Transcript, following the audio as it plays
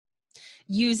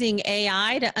using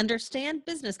AI to understand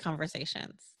business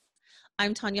conversations.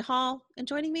 I'm Tanya Hall, and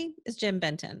joining me is Jim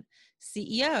Benton,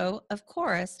 CEO of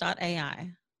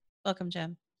Chorus.ai. Welcome,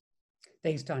 Jim.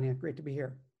 Thanks, Tanya. Great to be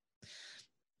here.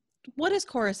 What does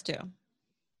Chorus do?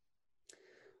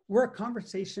 We're a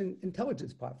conversation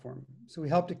intelligence platform. So we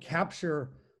help to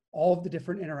capture all of the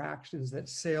different interactions that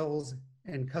sales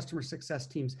and customer success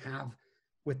teams have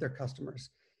with their customers.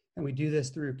 And we do this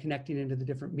through connecting into the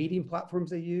different meeting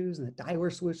platforms they use and the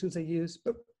dialer solutions they use.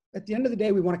 But at the end of the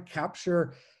day, we want to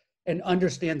capture and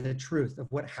understand the truth of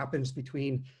what happens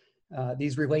between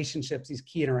these relationships, these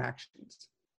key interactions.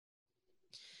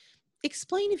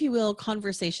 Explain, if you will,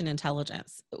 conversation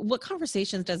intelligence. What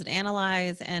conversations does it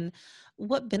analyze and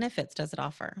what benefits does it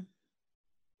offer?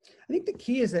 I think the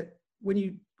key is that when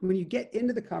you get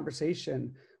into the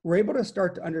conversation, we're able to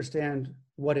start to understand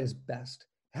what is best.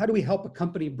 How do we help a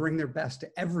company bring their best to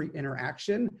every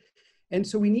interaction? And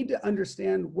so we need to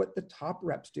understand what the top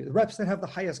reps do, the reps that have the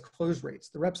highest close rates,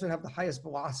 the reps that have the highest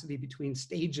velocity between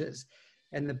stages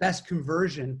and the best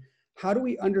conversion. How do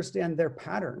we understand their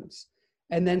patterns?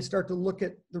 And then start to look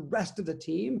at the rest of the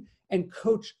team and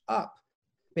coach up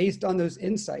based on those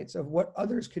insights of what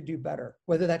others could do better,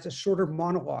 whether that's a shorter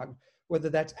monologue, whether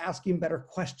that's asking better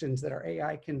questions that our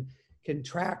AI can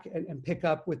track and pick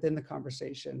up within the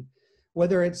conversation,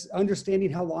 whether it's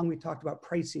understanding how long we talked about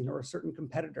pricing or a certain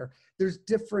competitor. There's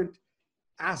different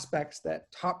aspects that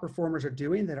top performers are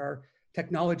doing that our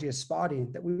technology is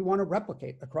spotting that we want to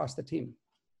replicate across the team.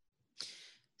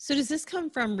 So does this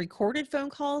come from recorded phone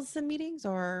calls and meetings,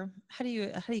 or how do you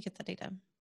get that data?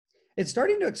 It's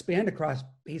starting to expand across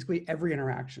basically every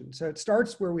interaction. So it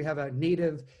starts where we have a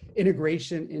native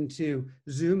integration into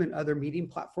Zoom and other meeting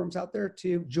platforms out there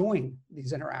to join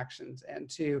these interactions and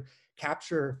to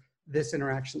capture this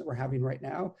interaction that we're having right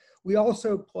now. We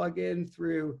also plug in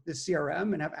through the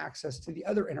CRM and have access to the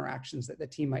other interactions that the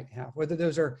team might have, whether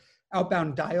those are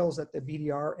outbound dials that the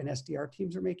BDR and SDR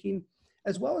teams are making,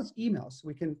 as well as emails.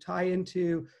 We can tie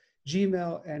into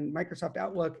Gmail and Microsoft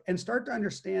Outlook and start to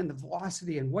understand the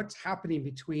velocity and what's happening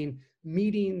between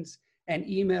meetings and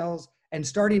emails, and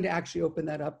starting to actually open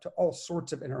that up to all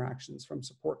sorts of interactions, from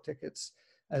support tickets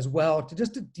as well, to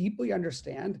just to deeply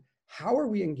understand how are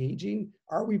we engaging,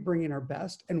 are we bringing our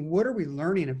best, and what are we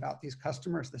learning about these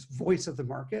customers, this voice of the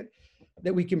market,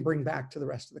 that we can bring back to the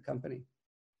rest of the company.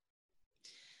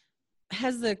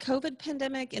 Has the COVID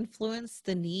pandemic influenced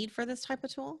the need for this type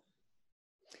of tool?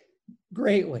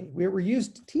 Greatly.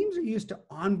 Teams are used to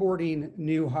onboarding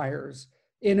new hires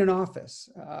in an office.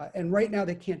 And right now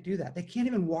they can't do that. They can't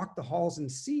even walk the halls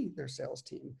and see their sales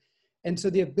team. And so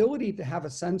the ability to have a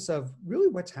sense of really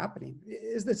what's happening.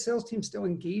 Is the sales team still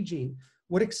engaging?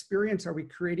 What experience are we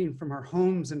creating from our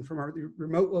homes and from our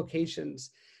remote locations?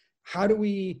 How do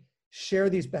we share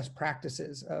these best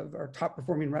practices of our top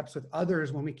performing reps with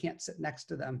others when we can't sit next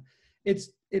to them?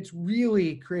 It's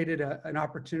really created an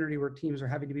opportunity where teams are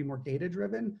having to be more data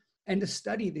driven and to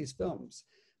study these films.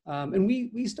 And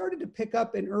we started to pick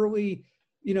up in early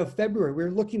February. We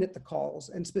were looking at the calls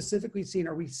and specifically seeing,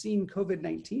 are we seeing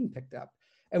COVID-19 picked up?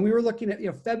 And we were looking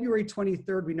at February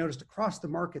 23rd, we noticed across the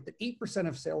market that 8%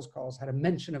 of sales calls had a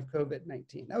mention of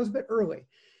COVID-19. That was a bit early.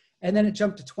 And then it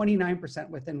jumped to 29%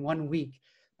 within 1 week.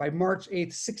 By March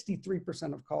 8th,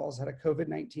 63% of calls had a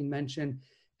COVID-19 mention.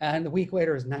 And the week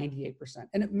later is 98%.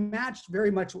 And it matched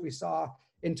very much what we saw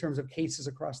in terms of cases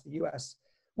across the US.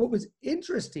 What was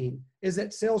interesting is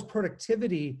that sales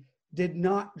productivity did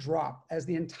not drop as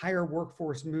the entire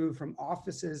workforce moved from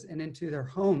offices and into their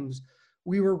homes.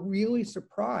 We were really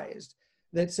surprised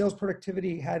that sales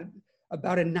productivity had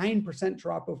about a 9%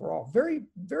 drop overall, very,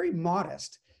 very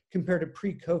modest compared to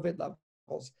pre-COVID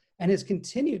levels, and has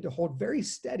continued to hold very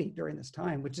steady during this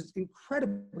time, which is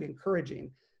incredibly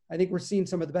encouraging. I think we're seeing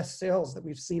some of the best sales that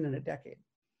we've seen in a decade.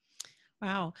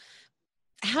 Wow.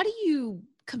 How do you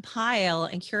compile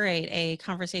and curate a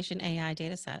conversation AI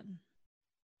data set?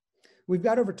 We've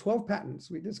got over 12 patents.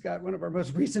 We just got one of our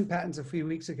most recent patents a few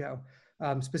weeks ago,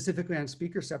 specifically on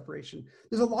speaker separation.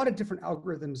 There's a lot of different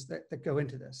algorithms that go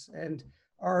into this. And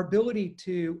our ability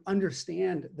to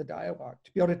understand the dialogue,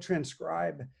 to be able to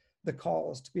transcribe the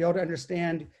calls, to be able to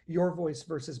understand your voice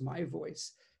versus my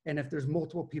voice. And if there's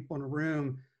multiple people in a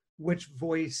room, which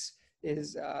voice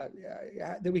is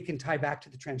that we can tie back to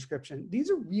the transcription. These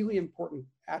are really important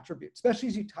attributes, especially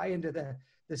as you tie into the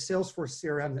Salesforce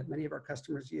CRM that many of our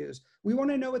customers use. We want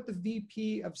to know what the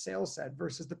VP of sales said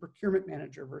versus the procurement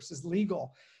manager versus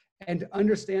legal, and to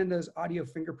understand those audio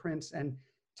fingerprints and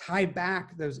tie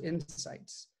back those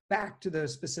insights back to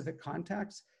those specific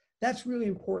contacts. That's really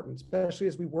important, especially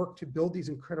as we work to build these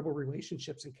incredible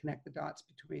relationships and connect the dots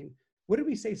between What did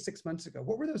we say 6 months ago?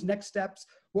 What were those next steps?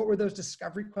 What were those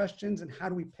discovery questions? And how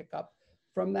do we pick up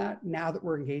from that now that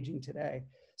we're engaging today?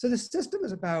 So the system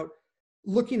is about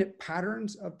looking at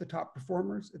patterns of the top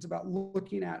performers. It's about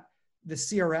looking at the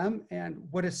CRM and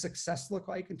what does success look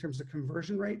like in terms of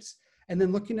conversion rates, and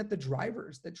then looking at the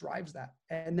drivers that drives that,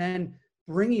 and then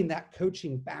bringing that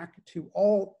coaching back to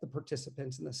all the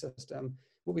participants in the system,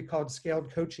 what we called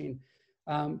scaled coaching,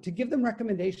 to give them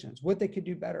recommendations, what they could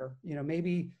do better.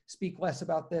 Maybe speak less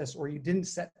about this, or you didn't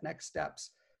set next steps,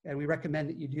 and we recommend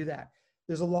that you do that.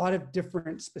 There's a lot of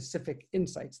different specific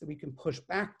insights that we can push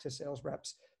back to sales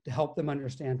reps to help them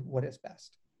understand what is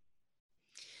best.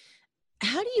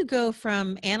 How do you go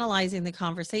from analyzing the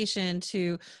conversation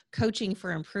to coaching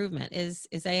for improvement? Is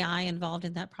AI involved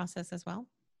in that process as well?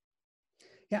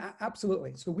 Yeah,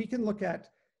 absolutely. So we can look at,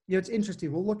 it's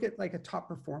interesting. We'll look at like a top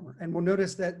performer, and we'll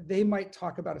notice that they might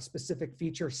talk about a specific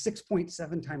feature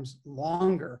 6.7 times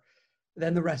longer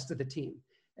than the rest of the team.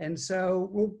 And so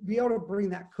we'll be able to bring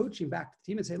that coaching back to the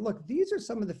team and say, look, these are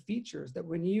some of the features that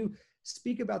when you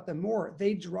speak about them more,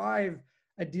 they drive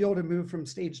a deal to move from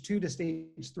stage 2 to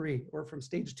stage 3, or from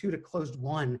stage 2 to closed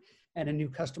 1 and a new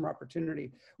customer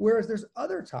opportunity. Whereas there's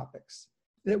other topics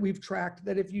that we've tracked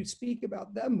that if you speak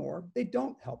about them more, they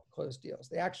don't help close deals.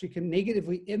 They actually can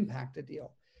negatively impact a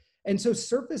deal. And so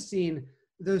surfacing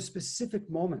those specific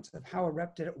moments of how a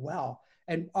rep did it well,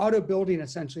 and auto building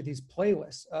essentially these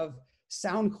playlists of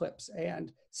sound clips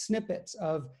and snippets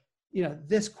of,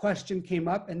 this question came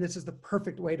up and this is the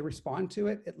perfect way to respond to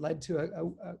it. It led to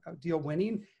a deal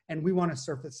winning, and we want to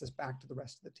surface this back to the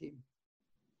rest of the team.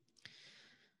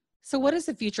 So what does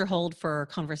the future hold for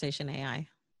conversation AI?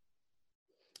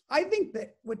 I think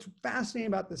that what's fascinating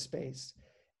about this space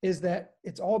is that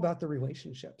it's all about the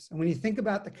relationships. And when you think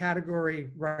about the category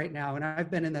right now, and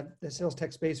I've been in the sales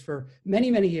tech space for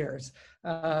many, many years,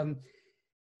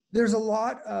 there's a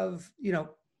lot of,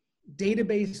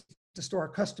 database to store our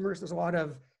customers. There's a lot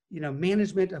of,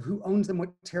 management of who owns them,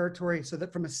 what territory, so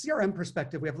that from a CRM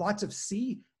perspective, we have lots of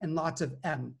C and lots of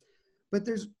M, but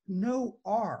there's no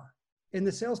R in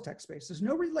the sales tech space. There's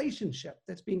no relationship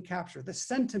that's being captured. The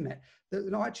sentiment, the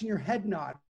watching your head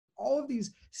nod, all of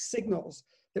these signals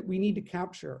that we need to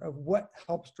capture of what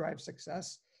helps drive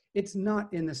success, it's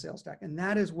not in the sales tech. And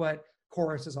that is what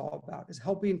Chorus is all about, is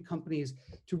helping companies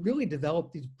to really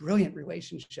develop these brilliant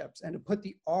relationships and to put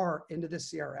the R into the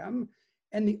CRM.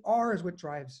 And the R is what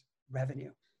drives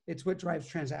revenue. It's what drives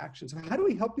transactions. So how do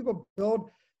we help people build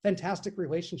fantastic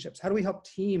relationships? How do we help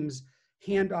teams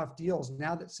hand off deals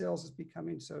now that sales is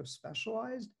becoming so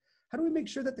specialized? How do we make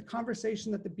sure that the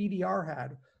conversation that the BDR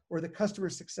had or the customer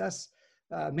success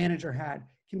manager had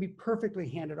can be perfectly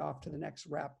handed off to the next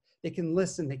rep? They can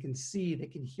listen, they can see, they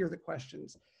can hear the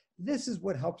questions. This is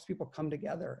what helps people come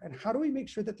together. And how do we make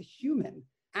sure that the human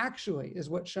actually is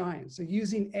what shines? So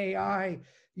using AI,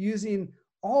 using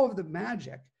all of the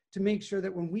magic to make sure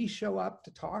that when we show up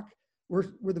to talk,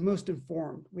 we're the most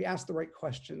informed. We ask the right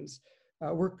questions.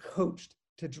 We're coached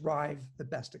to drive the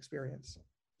best experience.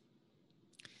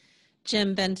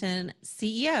 Jim Benton,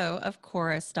 CEO of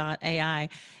Chorus.ai.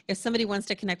 If somebody wants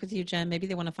to connect with you, Jim, maybe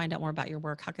they want to find out more about your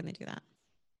work, how can they do that?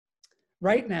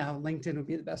 Right now, LinkedIn would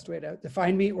be the best way to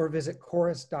find me, or visit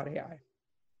Chorus.ai.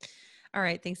 All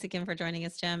right. Thanks again for joining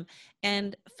us, Jim.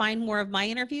 And find more of my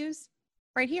interviews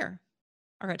right here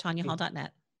or at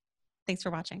TanyaHall.net. Thanks for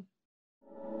watching.